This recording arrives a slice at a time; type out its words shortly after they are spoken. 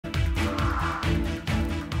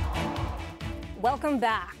Welcome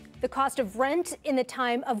back. The cost of rent in the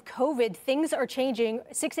time of COVID. Things are changing.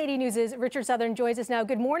 680 News' Richard Southern joins us now.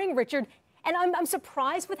 Good morning, Richard. And I'm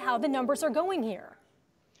surprised with how the numbers are going here.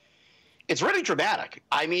 It's really dramatic.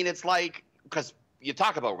 I mean, it's like, because you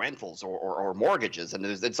talk about rentals or mortgages, and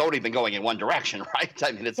it's only been going in one direction, right?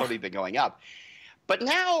 I mean, it's only been going up. But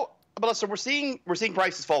now, Melissa, we're seeing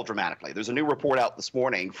prices fall dramatically. There's a new report out this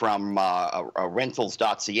morning from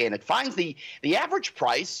rentals.ca, and it finds the average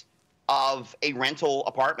price of a rental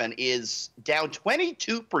apartment is down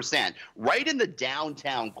 22%, right in the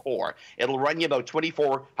downtown core. It'll run you about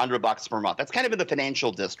 $2,400 per month. That's kind of in the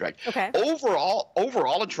financial district. Okay. Overall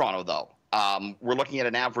in Toronto, though, we're looking at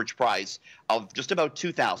an average price of just about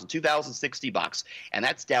 $2,060, and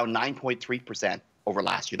that's down 9.3% over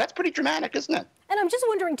last year. That's pretty dramatic, isn't it? And I'm just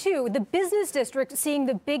wondering, too, the business district seeing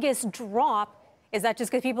the biggest drop, is that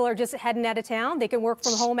just because people are just heading out of town? They can work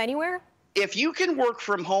from home anywhere? If you can work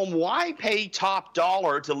from home, why pay top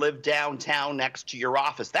dollar to live downtown next to your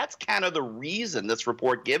office? That's kind of the reason this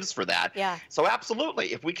report gives for that. Yeah. So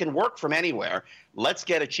absolutely, if we can work from anywhere, let's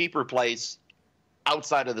get a cheaper place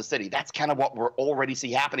outside of the city. That's kind of what we're already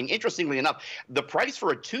see happening. Interestingly enough, the price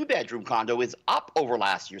for a two-bedroom condo is up over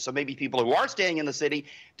last year. So maybe people who are staying in the city,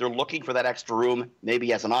 they're looking for that extra room,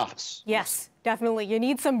 maybe as an office. Yes, definitely. You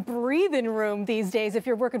need some breathing room these days if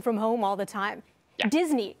you're working from home all the time. Yeah.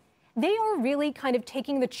 Disney, they are really kind of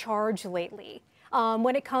taking the charge lately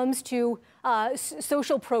when it comes to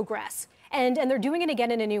social progress, and they're doing it again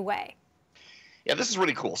in a new way. Yeah, this is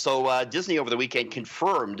really cool. So Disney over the weekend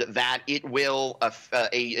confirmed that it will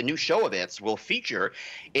a new show of its will feature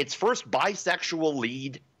its first bisexual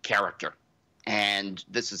lead character. And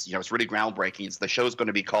this is, it's really groundbreaking. The show's going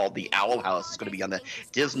to be called The Owl House. It's going to be on the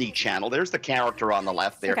Disney Channel. There's the character on the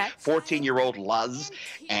left there, 14-year-old Luz,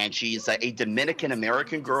 and she's a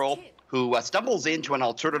Dominican-American girl who stumbles into an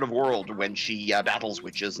alternative world when she battles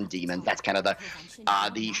witches and demons. That's kind of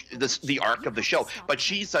the arc of the show. But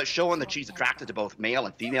she's showing that she's attracted to both male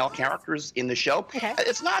and female characters in the show. Okay.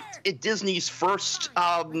 It's not Disney's first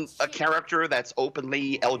a character that's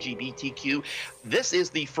openly LGBTQ. This is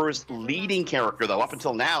the first leading character, though. Up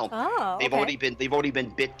until now, they've already been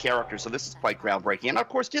bit characters. So this is quite groundbreaking. And of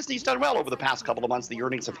course, Disney's done well over the past couple of months. The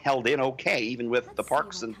earnings have held in okay, even with the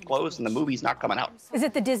parks and closed and the movies not coming out. Is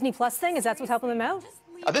it the Disney Plus thing? Is that what's helping them out?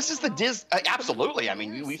 This is the absolutely. I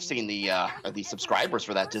mean, we've seen the subscribers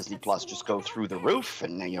for that Disney Plus just go through the roof,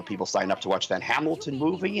 and people sign up to watch that Hamilton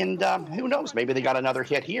movie, and who knows? Maybe they got another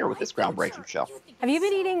hit here with this groundbreaking show. Have you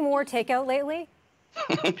been eating more takeout lately?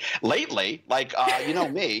 Lately, like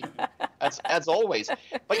me, as always.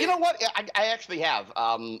 But you know what? I actually have.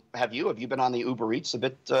 Have you? Have you been on the Uber Eats a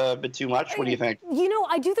bit too much? What do you think?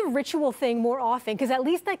 I do the ritual thing more often because at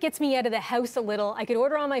least that gets me out of the house a little. I could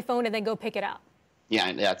order on my phone and then go pick it up.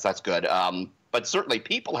 Yeah, that's good. But certainly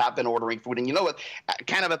people have been ordering food, and you know what?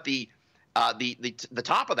 Kind of at the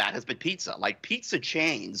top of that has been pizza. Like, pizza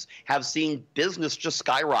chains have seen business just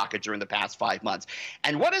skyrocket during the past 5 months.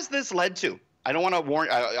 And what has this led to? I don't want to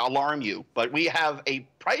alarm you, but we have a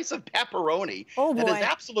price of pepperoni that is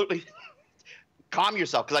absolutely calm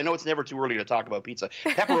yourself, because I know it's never too early to talk about pizza.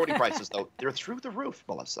 Pepperoni prices, though, they're through the roof,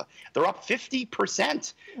 Melissa. They're up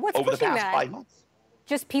 50% over the past 5 months.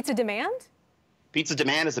 Just pizza demand? Pizza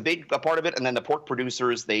demand is a big part of it, and then the pork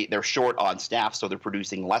producers, they're short on staff, so they're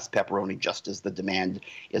producing less pepperoni just as the demand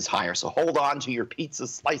is higher. So hold on to your pizza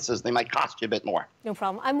slices. They might cost you a bit more. No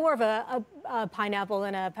problem. I'm more of a pineapple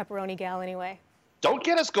and a pepperoni gal anyway. Don't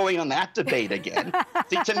get us going on that debate again.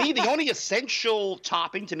 See, to me, the only essential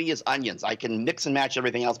topping to me is onions. I can mix and match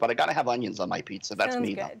everything else, but I got to have onions on my pizza. That's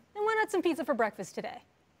me, though. And why not some pizza for breakfast today?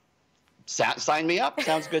 Sign me up.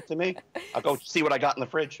 Sounds good to me. I'll go see what I got in the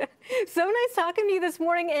fridge. So nice talking to you this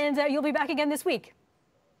morning, and you'll be back again this week.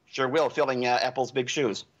 Sure will, filling Apple's big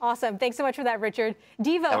shoes. Awesome. Thanks so much for that, Richard.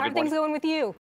 Devo, how are things going with you?